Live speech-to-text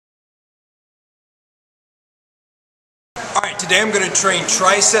Today I'm going to train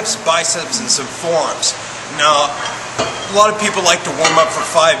triceps, biceps, and some forearms. Now, a lot of people like to warm up for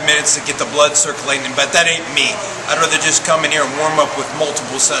 5 minutes to get the blood circulating, but that ain't me. I'd rather just come in here and warm up with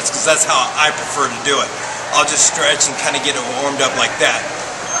multiple sets because that's how I prefer to do it. I'll just stretch and kind of get it warmed up like that.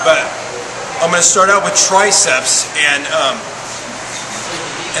 But I'm going to start out with triceps, and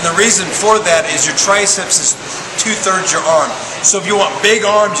the reason for that is your triceps is 2/3 your arm. So if you want big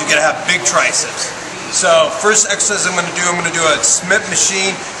arms, you got to have big triceps. So first exercise I'm going to do a Smith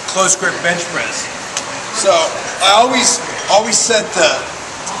machine close grip bench press. So I always set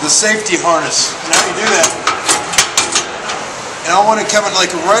the safety harness, and how you do that. And I want to come in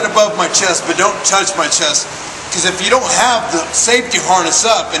like right above my chest, but don't touch my chest, because if you don't have the safety harness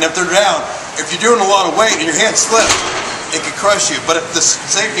up, and if they're down, if you're doing a lot of weight and your hands slip, it could crush you. But if the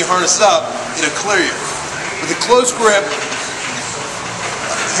safety harness is up, it'll clear you. With the close grip,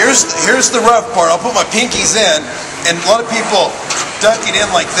 here's the rough part. I'll put my pinkies in, and a lot of people duck it in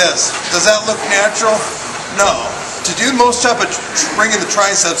like this. Does that look natural? No. To do most type of bringing the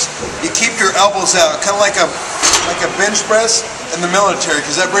triceps, you keep your elbows out, kind of like a bench press in the military,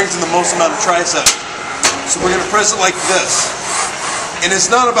 because that brings in the most amount of triceps. So we're going to press it like this. And it's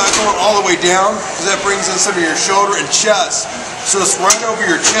not about going all the way down, because that brings in some of your shoulder and chest. So it's right over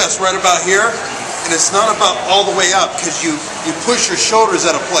your chest, right about here. And it's not about all the way up, because you push your shoulders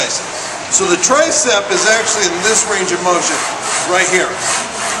out of place. So the tricep is actually in this range of motion, right here.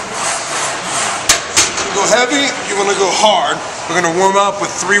 You go heavy, you want to go hard. We're going to warm up with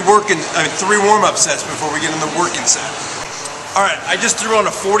three warm-up sets before we get in the working set. All right, I just threw on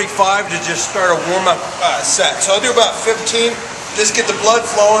a 45 to just start a warm-up set. So I'll do about 15, just get the blood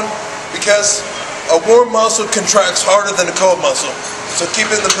flowing, because a warm muscle contracts harder than a cold muscle. So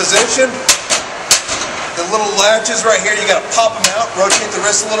keep it in the position. The little latches right here, you got to pop them out, rotate the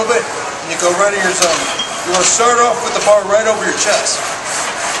wrist a little bit, and you go right in your zone. You want to start off with the bar right over your chest.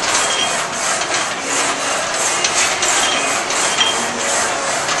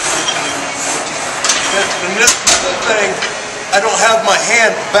 The thing, I don't have my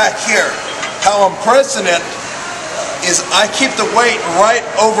hand back here. How I'm pressing it is I keep the weight right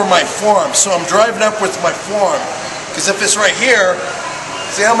over my forearm, so I'm driving up with my forearm. Because if it's right here,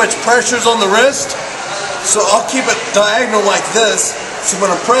 see how much pressure's on the wrist? So I'll keep it diagonal like this, so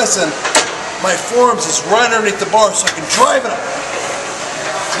when I'm pressing, my forearms is right underneath the bar, so I can drive it up.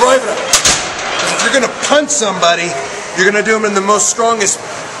 Drive it up. Because if you're going to punch somebody, you're going to do them in the most strongest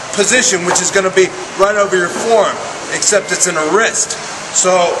position, which is going to be right over your forearm, except it's in a wrist.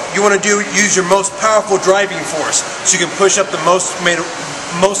 So you want to use your most powerful driving force, so you can push up the most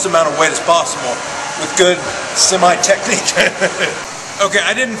amount of weight as possible with good semi-technique. Okay,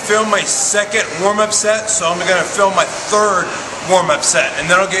 I didn't film my second warm-up set, so I'm going to film my third warm-up set, and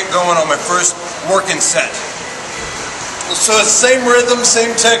then I'll get going on my first working set. So it's same rhythm,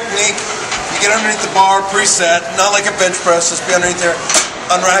 same technique. You get underneath the bar, preset, not like a bench press, just be underneath there,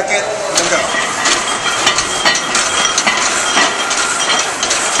 unrack it, and then go.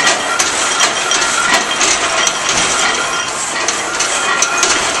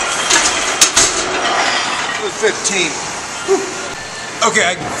 Good 15. Whew. Okay,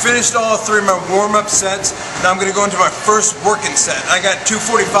 I finished all three of my warm-up sets. Now I'm going to go into my first working set. I got two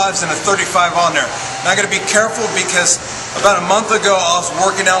 45s and a 35 on there. Now I got to be careful, because about a month ago I was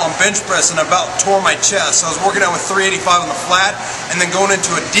working out on bench press and I about tore my chest. So I was working out with 385 on the flat and then going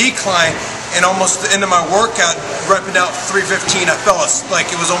into a decline, and almost the end of my workout, repping out 315, I felt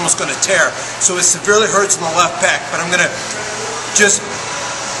like it was almost going to tear. So it severely hurts in the left pec, but I'm going to just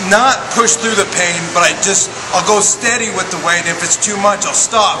not push through the pain, but I'll go steady with the weight. If it's too much, I'll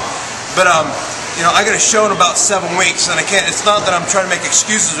stop. But you know, I got a show in about 7 weeks, and I can't. It's not that I'm trying to make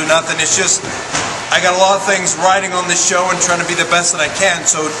excuses or nothing. It's just I got a lot of things riding on this show and trying to be the best that I can.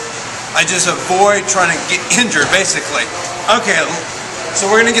 So I just avoid trying to get injured, basically. Okay, so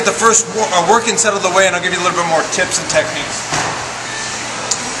we're gonna get the first working set of the way, and I'll give you a little bit more tips and techniques.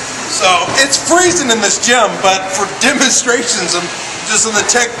 So it's freezing in this gym, but for demonstrations, I'm just on the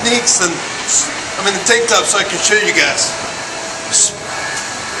techniques, and I'm in the tank top so I can show you guys.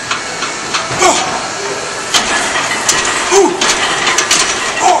 Oh. Ooh.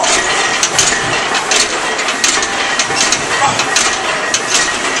 Oh.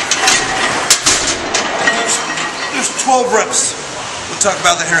 There's 12 reps. We'll talk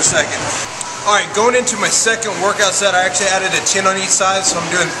about that here in a second. Alright, going into my second workout set, I actually added a 10 on each side, so I'm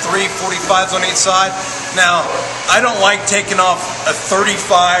doing 3 45s on each side. Now, I don't like taking off a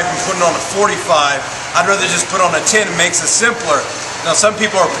 35 and putting on a 45. I'd rather just put on a 10. It makes it simpler. Now, some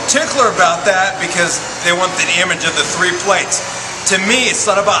people are particular about that because they want the image of the 3 plates. To me, it's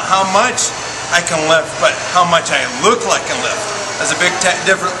not about how much, I can lift, but how much I look like I can lift. That's a big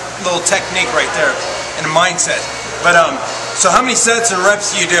different little technique right there and a mindset. But so how many sets and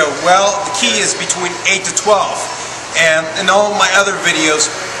reps do you do? Well, the key is between 8 to 12. And in all my other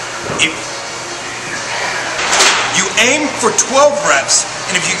videos, if you aim for 12 reps,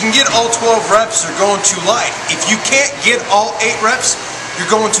 and if you can get all 12 reps, you're going too light. If you can't get all 8 reps, you're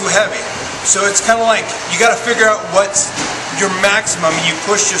going too heavy. So it's kind of like you got to figure out what's your maximum and you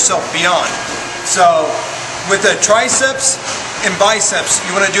push yourself beyond. So with the triceps and biceps,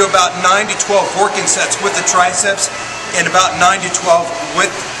 you want to do about 9 to 12 working sets with the triceps and about 9 to 12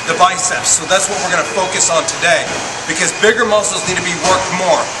 with the biceps. So that's what we're going to focus on today, because bigger muscles need to be worked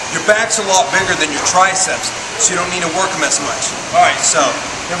more. Your back's a lot bigger than your triceps, so you don't need to work them as much. Alright, so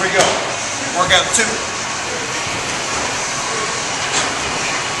here we go. Workout 2.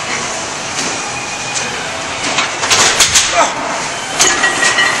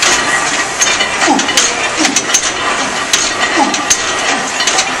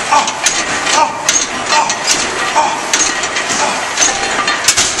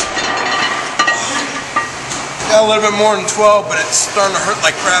 Got a little bit more than 12, but it's starting to hurt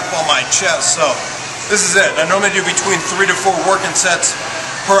like crap on my chest, so this is it. I normally do between 3 to 4 working sets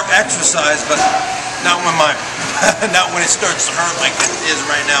per exercise, but not when not when it starts to hurt like it is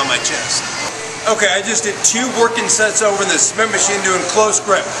right now on my chest. Okay, I just did 2 working sets over in the Smith machine doing close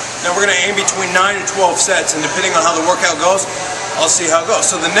grip. Now we're going to aim between 9 to 12 sets, and depending on how the workout goes, I'll see how it goes.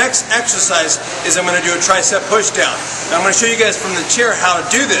 So the next exercise is I'm going to do a tricep push down. Now I'm going to show you guys from the chair how to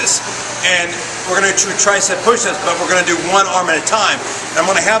do this, and we're going to do tricep push-ups, but we're going to do one arm at a time. And I'm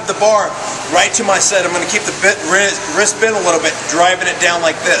going to have the bar right to my side. I'm going to keep the wrist bent a little bit, driving it down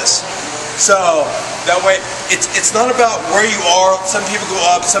like this. So that way, it's not about where you are. Some people go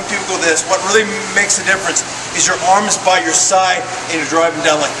up, some people go this. What really makes a difference is your arms by your side and you're driving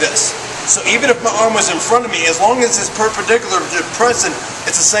down like this. So even if my arm was in front of me, as long as it's perpendicular to present,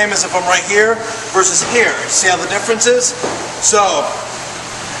 it's the same as if I'm right here versus here. See how the difference is? So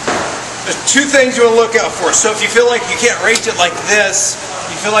there's 2 things you want to look out for. So if you feel like you can't reach it like this,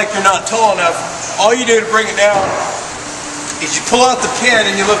 you feel like you're not tall enough, all you do to bring it down is you pull out the pin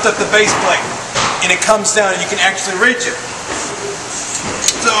and you lift up the base plate, and it comes down and you can actually reach it.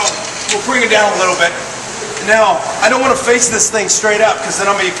 So we'll bring it down a little bit. Now, I don't want to face this thing straight up because then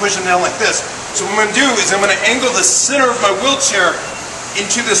I'm going to be pushing down like this. So what I'm going to do is I'm going to angle the center of my wheelchair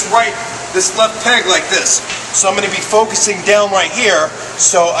into this left peg like this. So I'm going to be focusing down right here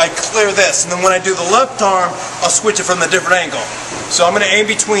so I clear this. And then when I do the left arm, I'll switch it from a different angle. So I'm going to aim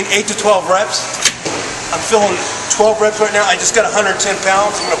between 8 to 12 reps. I'm feeling 12 reps right now. I just got 110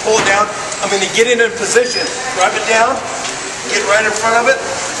 pounds. I'm going to pull it down. I'm going to get in a position, drive it down, get right in front of it.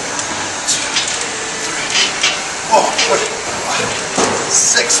 Oh,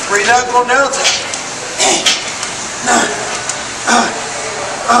 6. Breathe out, going down. 8, 9,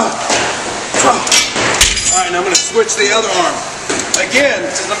 12. Alright, now I'm going to switch the other arm. Again,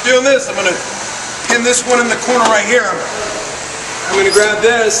 since I'm doing this, I'm going to pin this one in the corner right here. I'm going to grab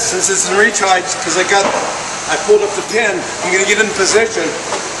this, since it's in reach height, because I pulled up the pin. I'm going to get in position.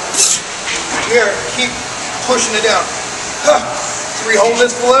 Here, keep pushing it down. 3, hold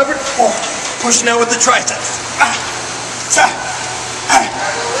this lever. 4, pushing out with the triceps. 7, 8, 9,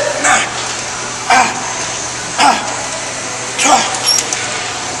 12.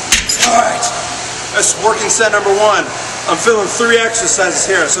 Alright, that's working set number 1. I'm filling 3 exercises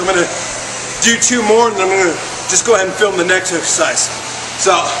here, so I'm going to do 2 more, and then I'm going to just go ahead and film the next exercise.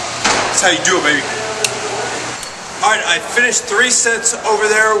 So, that's how you do it, baby. Alright, I finished 3 sets over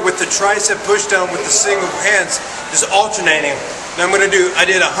there with the tricep push down with the single hands, just alternating. Now I'm going to I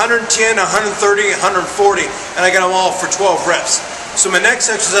did 110, 130, 140, and I got them all for 12 reps. So my next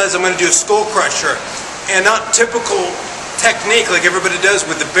exercise, I'm going to do a skull crusher, and not typical technique like everybody does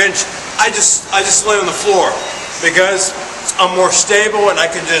with the bench. I just lay on the floor because I'm more stable and I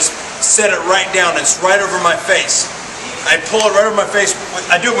can just set it right down. It's right over my face. I pull it right over my face.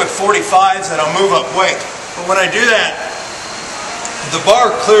 I do it with 45s and I'll move up weight. But when I do that, the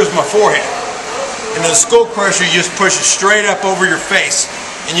bar clears my forehead. And the skull crusher, you just push it straight up over your face.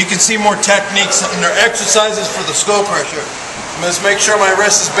 And you can see more techniques and there are exercises for the skull crusher. I'm going to make sure my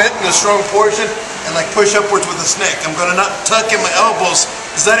wrist is bent in a strong portion and like push upwards with a snake. I'm going to not tuck in my elbows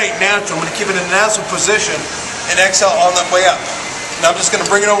because that ain't natural. I'm going to keep it in a natural position and exhale on that way up. And I'm just going to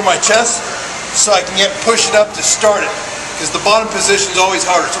bring it over my chest so I can push it up to start it. Because the bottom position is always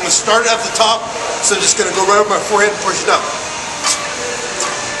harder. So I'm going to start it at the top. So I'm just going to go right over my forehead and push it up.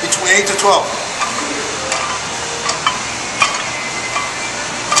 Between 8 to 12.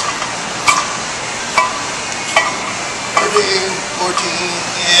 14,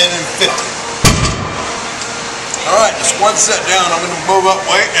 and 50. Alright, just one set down. I'm going to move up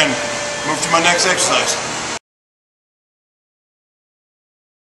weight and move to my next exercise.